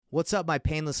What's up, my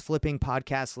Painless Flipping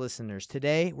podcast listeners?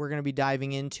 Today, we're going to be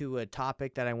diving into a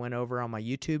topic that I went over on my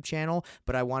YouTube channel,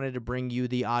 but I wanted to bring you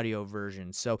the audio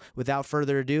version. So without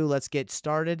further ado, let's get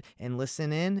started and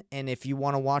listen in. And if you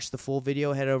want to watch the full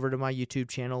video, head over to my YouTube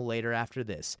channel later after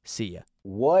this. See ya.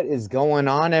 What is going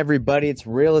on, everybody? It's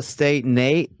Real Estate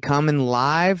Nate coming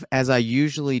live as I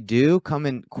usually do,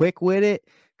 coming quick with it,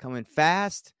 coming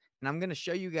fast. And I'm going to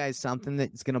show you guys something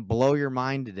that's going to blow your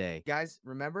mind today. Guys,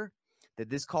 remember that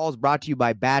this call is brought to you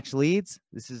by BatchLeads.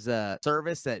 This is a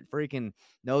service that freaking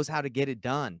knows how to get it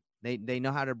done. They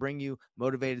know how to bring you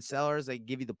motivated sellers. They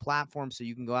give you the platform so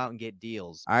you can go out and get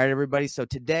deals. All right, everybody. So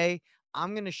today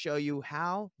I'm going to show you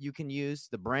how you can use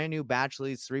the brand new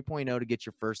BatchLeads 3.0 to get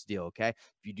your first deal. Okay.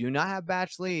 If you do not have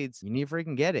BatchLeads, you need to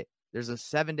freaking get it. There's a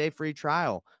 7-day free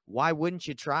trial. Why wouldn't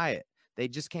you try it? They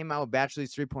just came out with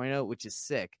BatchLeads 3.0, which is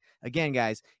sick. Again,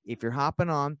 guys, if you're hopping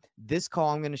on this call,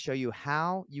 I'm going to show you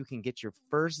how you can get your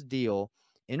first deal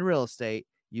in real estate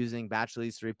using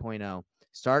BatchLeads 3.0.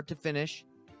 Start to finish.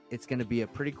 It's going to be a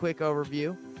pretty quick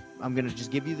overview. I'm going to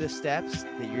just give you the steps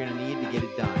that you're going to need to get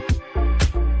it done.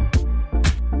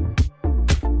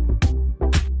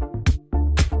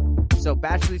 So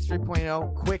BatchLeads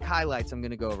 3.0, quick highlights I'm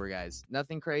going to go over, guys.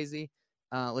 Nothing crazy.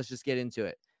 Let's just get into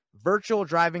it. Virtual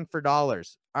driving for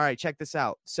dollars. All right, check this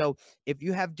out. So if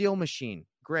you have Deal Machine,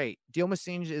 great. Deal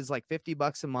Machine is like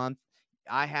 $50 a month.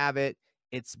 I have it.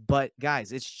 But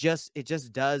guys, it just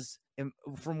does. And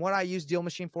from what I use Deal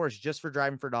Machine for, is just for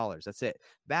driving for dollars. That's it.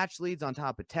 BatchLeads on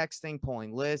top of texting,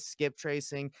 pulling lists, skip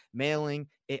tracing, mailing.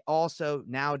 It also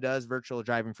now does virtual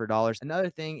driving for dollars. Another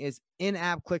thing is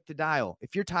in-app click to dial.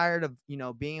 If you're tired of,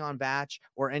 being on Batch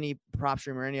or any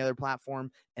PropStream or any other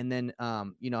platform, and then,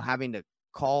 having to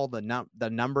call the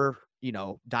number,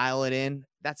 dial it in,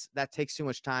 that takes too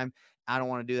much time. I don't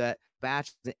want to do that.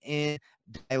 Batch is in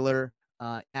dialer,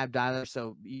 app dialer,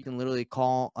 so you can literally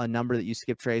call a number that you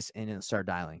skip trace and it'll start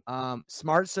dialing.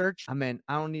 Smart search, I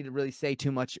don't need to really say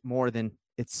too much more than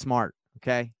it's smart.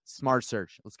 Okay, smart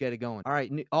search. Let's get it going. All right,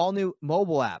 all new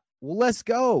mobile app. Well, let's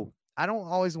go. I don't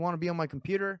always want to be on my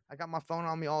computer. I got my phone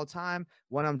on me all the time.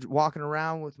 When I'm walking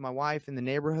around with my wife in the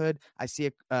neighborhood, I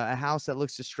see a house that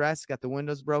looks distressed, got the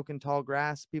windows broken, tall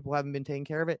grass, people haven't been taking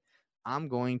care of it. I'm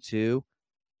going to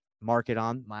mark it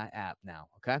on my app now.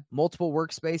 Okay. Multiple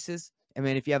workspaces.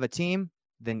 If you have a team,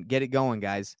 then get it going,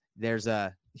 guys. There's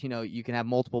you can have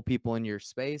multiple people in your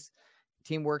space,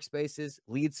 team workspaces,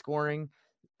 lead scoring.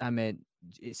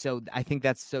 So I think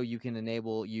that's so you can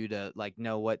enable you to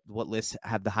know what lists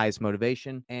have the highest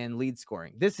motivation, and lead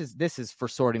scoring. This is for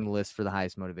sorting the list for the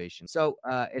highest motivation. So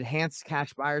enhanced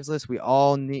cash buyers list. We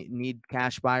all need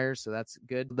cash buyers, so that's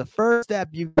good. The first step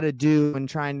you got to do when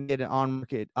trying to get an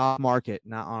off market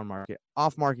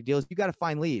deals, you got to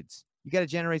find leads. You got to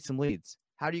generate some leads.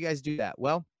 How do you guys do that?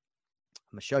 Well,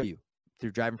 I'm gonna show you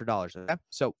through driving for dollars. Okay.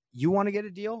 So you want to get a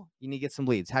deal, you need to get some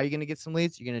leads. How are you going to get some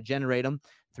leads? You're going to generate them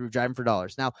through driving for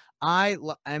dollars. Now,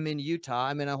 I'm in Utah.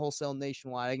 I'm in a wholesale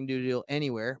nationwide. I can do a deal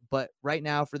anywhere. But right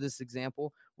now, for this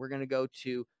example, we're going to go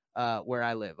to where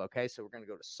I live. Okay. So we're going to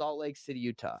go to Salt Lake City,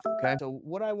 Utah. Okay. So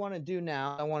what I want to do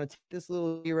now, I want to take this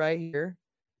little right here,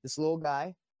 this little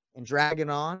guy, and drag it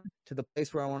on to the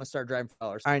place where I want to start driving for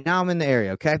dollars. All right. Now I'm in the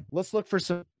area. Okay. Let's look for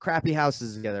some crappy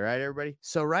houses together. Right, everybody?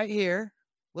 So right here,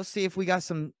 let's see if we got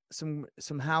some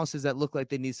houses that look like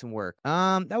they need some work.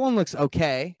 That one looks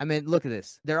okay. Look at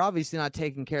this. They're obviously not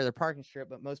taking care of their parking strip,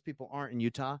 but most people aren't in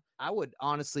Utah. I would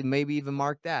honestly maybe even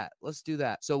mark that. Let's do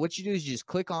that. So what you do is you just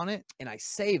click on it and I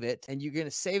save it, and you're going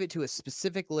to save it to a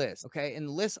specific list. Okay. And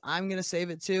the list I'm going to save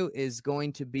it to is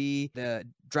going to be the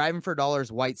Driving for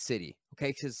Dollars White City.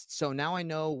 Okay. So now I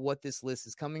know what this list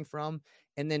is coming from.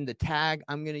 And then the tag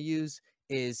I'm going to use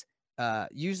is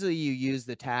usually you use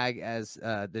the tag as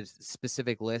the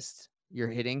specific list you're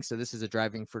hitting. So this is a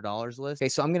driving for dollars list. Okay,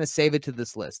 so I'm going to save it to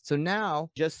this list. So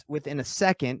now, just within a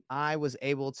second, I was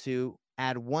able to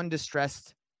add one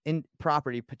potentially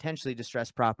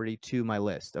distressed property to my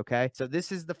list. Okay, so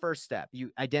this is the first step. You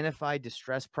identify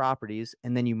distressed properties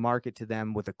and then you mark it to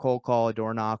them with a cold call, a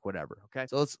door knock, whatever. Okay,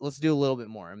 so let's do a little bit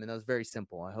more. That was very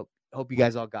simple. I hope you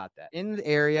guys all got that. In the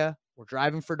area, we're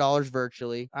driving for dollars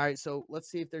virtually. All right, so let's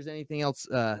see if there's anything else,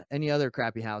 any other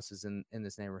crappy houses in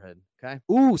this neighborhood. Okay.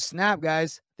 Ooh, snap,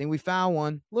 guys. I think we found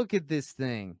one. Look at this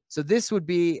thing. So this would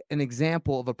be an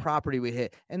example of a property we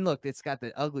hit. And look, it's got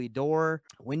the ugly door.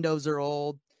 Windows are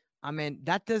old.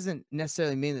 That doesn't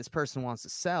necessarily mean this person wants to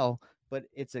sell, but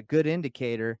it's a good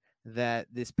indicator that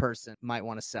this person might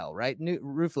want to sell, right? New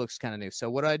roof looks kind of new.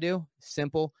 So what do?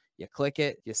 Simple. You click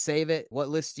it, you save it. What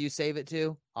list do you save it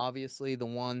to? Obviously, the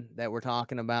one that we're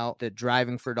talking about, the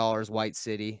Driving for Dollars White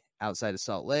City. outside of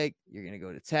Salt Lake. You're going to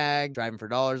go to tag, driving for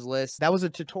dollars list. That was a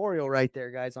tutorial right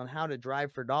there, guys, on how to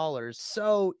drive for dollars.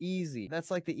 So easy.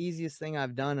 That's like the easiest thing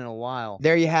I've done in a while.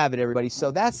 There you have it, everybody.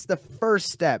 So that's the first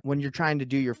step when you're trying to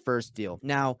do your first deal.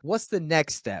 Now, what's the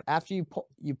next step? After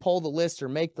you pull the list or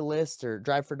make the list or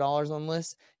drive for dollars on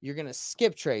list, you're going to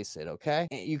skip trace it, okay?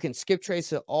 And you can skip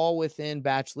trace it all within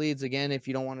BatchLeads. Again, if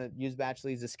you don't want to use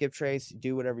BatchLeads to skip trace,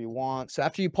 do whatever you want. So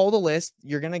after you pull the list,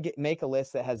 you're going to make a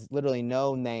list that has literally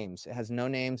no names. It has no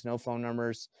names, no phone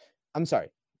numbers. I'm sorry.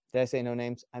 Did I say no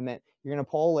names? I meant you're going to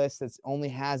pull a list that only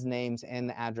has names and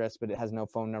the address, but it has no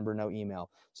phone number, no email.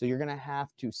 So you're going to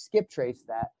have to skip trace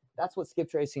that. That's what skip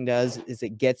tracing does, is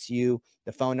it gets you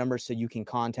the phone number so you can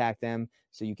contact them,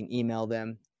 so you can email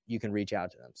them, you can reach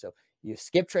out to them. So you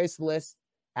skip trace the list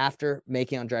after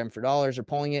making on driving for dollars or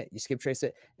pulling it, you skip trace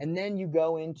it, and then you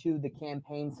go into the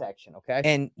campaign section, okay?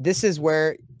 And this is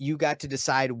where you got to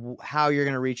decide how you're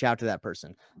going to reach out to that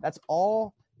person. That's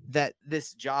all that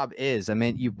this job is. I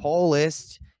mean, you pull a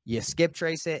list, you skip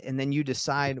trace it, and then you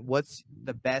decide what's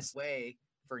the best way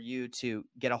for you to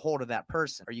get a hold of that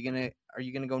person. Are you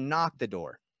gonna go knock the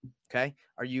door? Okay.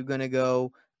 Are you gonna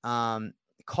go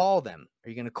call them? Are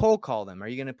you gonna cold call them? Are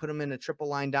you gonna put them in a triple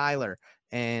line dialer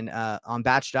and on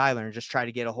batch dialer and just try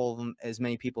to get a hold of them, as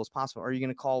many people as possible? Or are you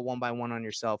gonna call one by one on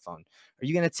your cell phone? Are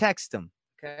you gonna text them?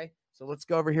 Okay. So let's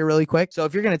go over here really quick. So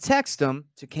if you're gonna text them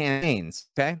to campaigns,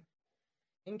 okay.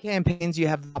 In campaigns, you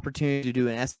have the opportunity to do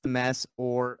an SMS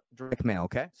or direct mail,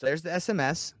 okay? So there's the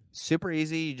SMS, super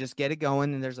easy. You just get it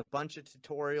going, and there's a bunch of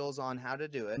tutorials on how to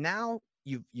do it. Now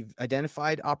you've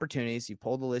identified opportunities, you've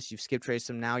pulled the list, you've skip traced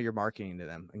them. Now you're marketing to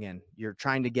them. Again, you're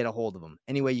trying to get a hold of them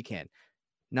any way you can.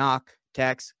 Knock,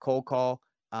 text, cold call,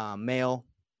 mail,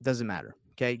 doesn't matter.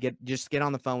 Okay, just get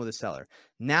on the phone with the seller.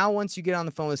 Now, once you get on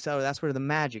the phone with the seller, that's where the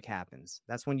magic happens.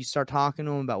 That's when you start talking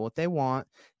to them about what they want.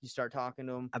 You start talking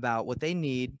to them about what they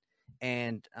need,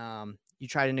 and you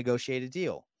try to negotiate a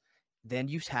deal. Then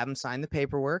you have them sign the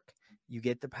paperwork. You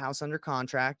get the house under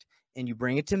contract, and you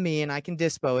bring it to me, and I can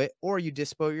dispo it, or you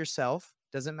dispo it yourself.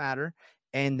 Doesn't matter.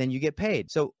 And then you get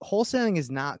paid. So wholesaling is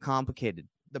not complicated.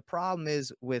 The problem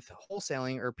is with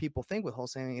wholesaling, or people think with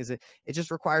wholesaling, is it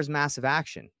just requires massive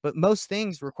action. But most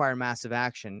things require massive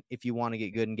action if you want to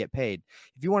get good and get paid.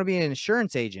 If you want to be an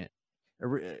insurance agent,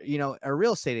 or, a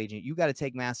real estate agent, you got to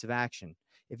take massive action.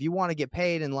 If you want to get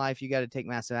paid in life, you got to take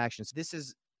massive action. So this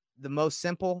is the most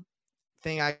simple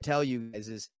thing I tell you guys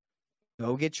is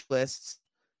go get your lists,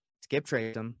 skip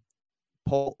trace them,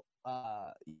 pull,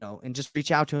 and just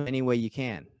reach out to them any way you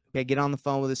can. Okay, get on the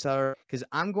phone with a seller, because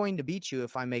I'm going to beat you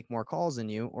if I make more calls than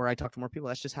you, or I talk to more people.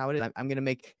 That's just how it is. I'm going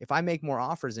to if I make more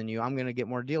offers than you, I'm going to get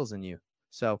more deals than you.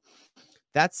 So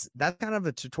that's kind of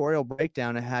a tutorial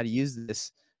breakdown of how to use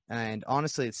this. And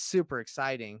honestly, it's super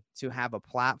exciting to have a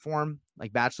platform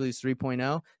like BatchLeads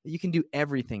 3.0 that you can do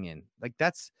everything in. Like,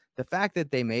 that's the fact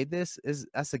that they made this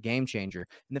that's a game changer.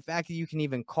 And the fact that you can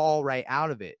even call right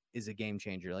out of it is a game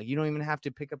changer. Like, you don't even have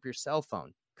to pick up your cell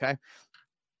phone. Okay.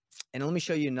 And let me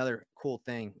show you another cool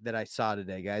thing that I saw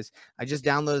today, guys. I just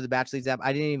downloaded the BatchLeads app.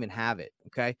 I didn't even have it.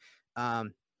 Okay.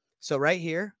 So right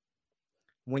here,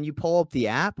 when you pull up the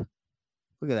app,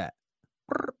 look at that.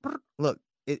 Look,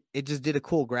 it just did a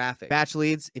cool graphic.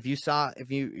 BatchLeads,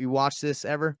 if you watched this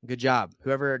ever, good job.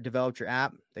 Whoever developed your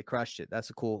app, they crushed it. That's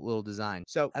a cool little design.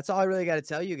 So that's all I really got to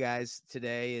tell you guys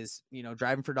today is,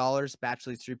 driving for dollars,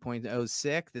 BatchLeads 3.0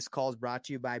 sick. This call is brought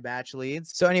to you by BatchLeads.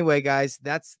 So anyway, guys,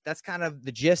 that's kind of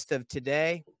the gist of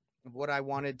today. Of what I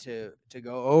wanted to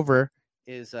go over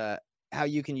is how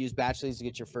you can use BatchLeads to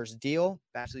get your first deal,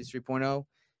 BatchLeads 3.0.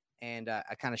 And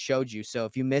I kind of showed you. So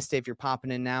if you missed it, if you're popping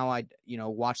in now,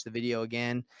 watch the video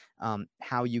again,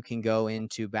 how you can go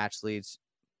into BatchLeads,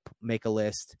 make a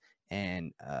list,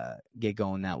 and get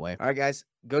going that way. All right, guys,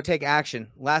 go take action.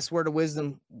 Last word of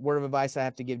wisdom, word of advice I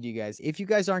have to give to you guys. If you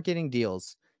guys aren't getting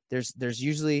deals, there's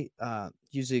usually a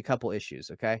couple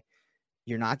issues, okay?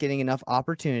 You're not getting enough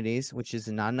opportunities, which is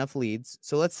not enough leads.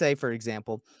 So let's say, for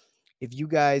example, if you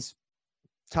guys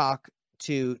talk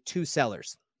to 2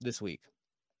 sellers this week,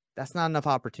 that's not enough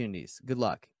opportunities. Good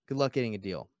luck. Good luck getting a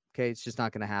deal. Okay. It's just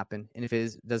not going to happen. And if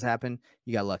it does happen,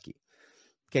 you got lucky.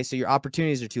 Okay. So your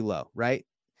opportunities are too low, right?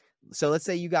 So let's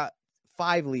say you got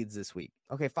 5 leads this week.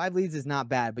 Okay. 5 leads is not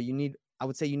bad, but I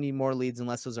would say you need more leads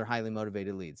unless those are highly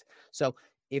motivated leads. So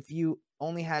if you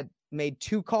only had made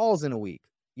 2 calls in a week,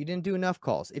 you didn't do enough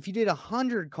calls. If you did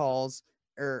 100 calls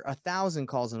or 1,000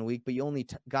 calls in a week, but you only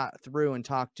got through and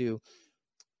talked to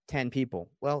 10 people,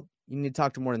 well, you need to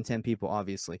talk to more than 10 people,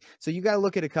 obviously. So you got to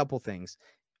look at a couple things.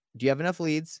 Do you have enough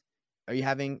leads? Do you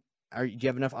have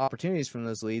enough opportunities from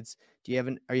those leads?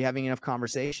 Are you having enough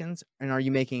conversations? And are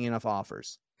you making enough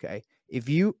offers? Okay. If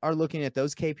you are looking at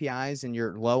those KPIs and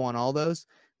you're low on all those,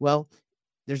 well,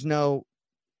 it's no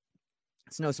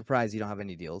surprise you don't have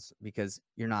any deals because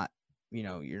you're not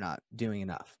doing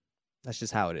enough. That's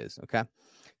just how it is. Okay.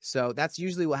 So that's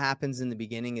usually what happens in the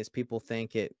beginning is people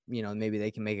think maybe they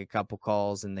can make a couple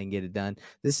calls and then get it done.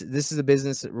 This is a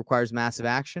business that requires massive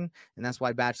action. And that's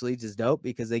why BatchLeads is dope,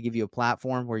 because they give you a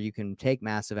platform where you can take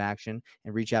massive action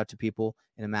and reach out to people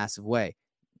in a massive way.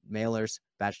 Mailers,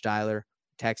 batch dialer,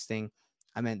 texting.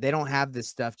 I mean, they don't have this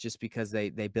stuff just because they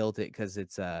built it because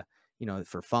it's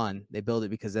for fun. They build it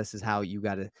because this is how you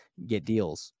got to get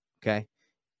deals. Okay.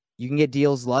 You can get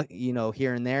deals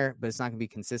here and there, but it's not going to be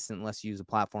consistent unless you use a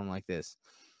platform like this.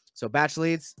 So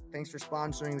BatchLeads, thanks for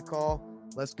sponsoring the call.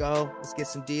 Let's go. Let's get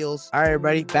some deals. All right,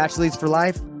 everybody. BatchLeads for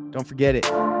life. Don't forget it.